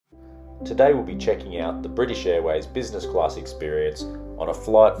Today we'll be checking out the British Airways Business Class experience on a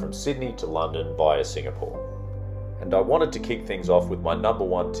flight from Sydney to London via Singapore. And I wanted to kick things off with my number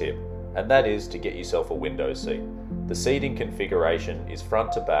one tip, and that is to get yourself a window seat. The seating configuration is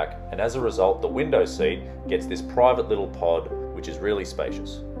front to back, and as a result the window seat gets this private little pod which is really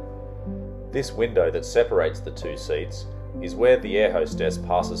spacious. This window that separates the two seats is where the air hostess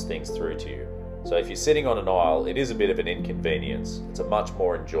passes things through to you. So if you're sitting on an aisle, it is a bit of an inconvenience. It's a much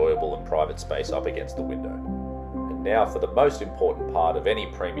more enjoyable and private space up against the window. And now for the most important part of any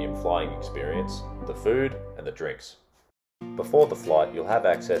premium flying experience, the food and the drinks. Before the flight, you'll have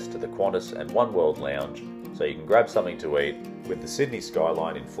access to the Qantas and One World Lounge, so you can grab something to eat with the Sydney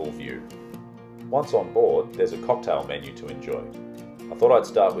skyline in full view. Once on board, there's a cocktail menu to enjoy. I thought I'd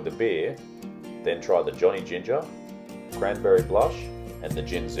start with a beer, then try the Johnny Ginger, Cranberry Blush, and the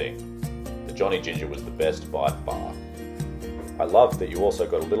Gin Zing. The Johnny Ginger was the best by far. I loved that you also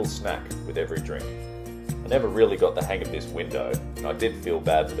got a little snack with every drink. I never really got the hang of this window, and I did feel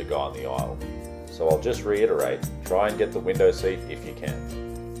bad for the guy on the aisle. So I'll just reiterate, try and get the window seat if you can.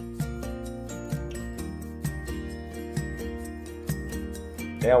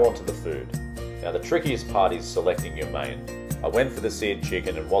 Now on to the food. Now the trickiest part is selecting your main. I went for the seared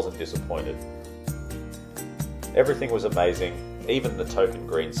chicken and wasn't disappointed. Everything was amazing, even the token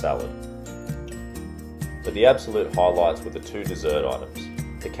green salad. But the absolute highlights were the two dessert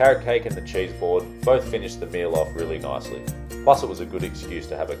items. The carrot cake and the cheese board both finished the meal off really nicely. Plus it was a good excuse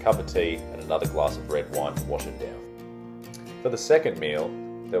to have a cup of tea and another glass of red wine to wash it down. For the second meal,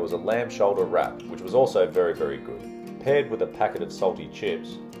 there was a lamb shoulder wrap, which was also very good, paired with a packet of salty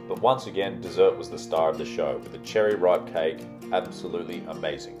chips. But once again, dessert was the star of the show, with a cherry ripe cake, absolutely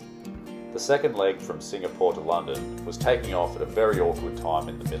amazing. The second leg from Singapore to London was taking off at a very awkward time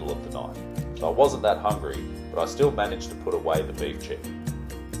in the middle of the night. So I wasn't that hungry, but I still managed to put away the beef chip.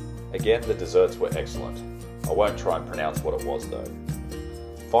 Again, the desserts were excellent. I won't try and pronounce what it was though.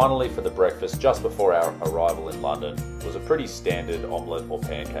 Finally, for the breakfast, just before our arrival in London, was a pretty standard omelette or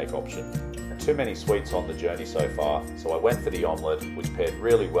pancake option. And too many sweets on the journey so far, so I went for the omelette, which paired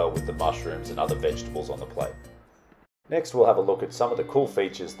really well with the mushrooms and other vegetables on the plate. Next, we'll have a look at some of the cool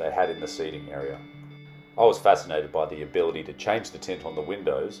features they had in the seating area. I was fascinated by the ability to change the tint on the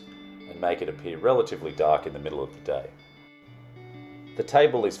windows and make it appear relatively dark in the middle of the day. The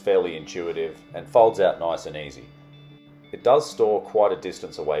table is fairly intuitive and folds out nice and easy. It does store quite a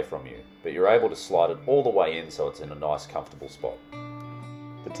distance away from you, but you're able to slide it all the way in so it's in a nice comfortable spot.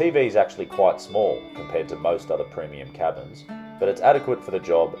 The TV is actually quite small compared to most other premium cabins, but it's adequate for the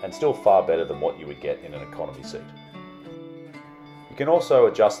job and still far better than what you would get in an economy seat. You can also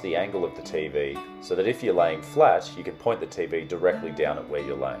adjust the angle of the TV so that if you're laying flat, you can point the TV directly down at where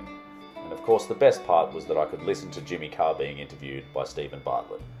you're laying. And of course the best part was that I could listen to Jimmy Carr being interviewed by Stephen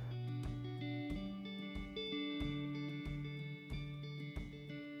Bartlett.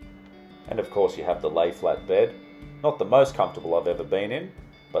 And of course you have the lay flat bed. Not the most comfortable I've ever been in,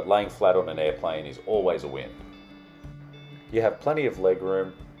 but laying flat on an airplane is always a win. You have plenty of leg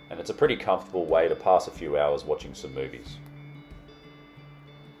room, and it's a pretty comfortable way to pass a few hours watching some movies.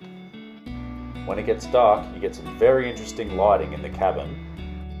 When it gets dark, you get some very interesting lighting in the cabin.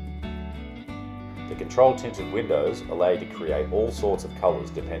 The control tinted windows allow you to create all sorts of colours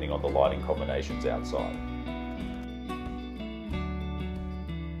depending on the lighting combinations outside.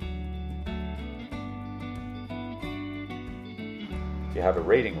 You have a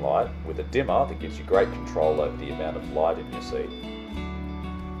reading light with a dimmer that gives you great control over the amount of light in your seat.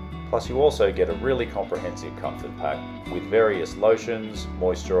 Plus you also get a really comprehensive comfort pack with various lotions,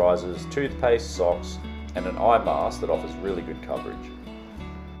 moisturisers, toothpaste, socks and an eye mask that offers really good coverage.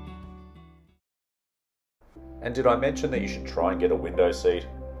 And did I mention that you should try and get a window seat?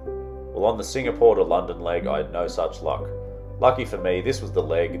 Well, on the Singapore to London leg I had no such luck. Lucky for me, this was the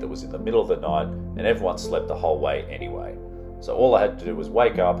leg that was in the middle of the night and everyone slept the whole way anyway. So all I had to do was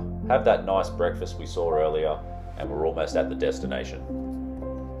wake up, have that nice breakfast we saw earlier, and we're almost at the destination.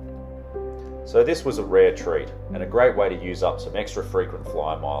 So this was a rare treat, and a great way to use up some extra frequent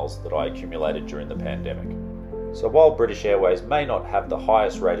flyer miles that I accumulated during the pandemic. So while British Airways may not have the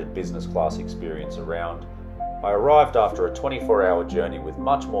highest rated business class experience around, I arrived after a 24-hour journey with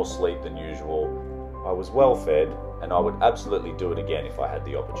much more sleep than usual. I was well fed, and I would absolutely do it again if I had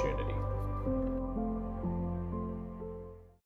the opportunity.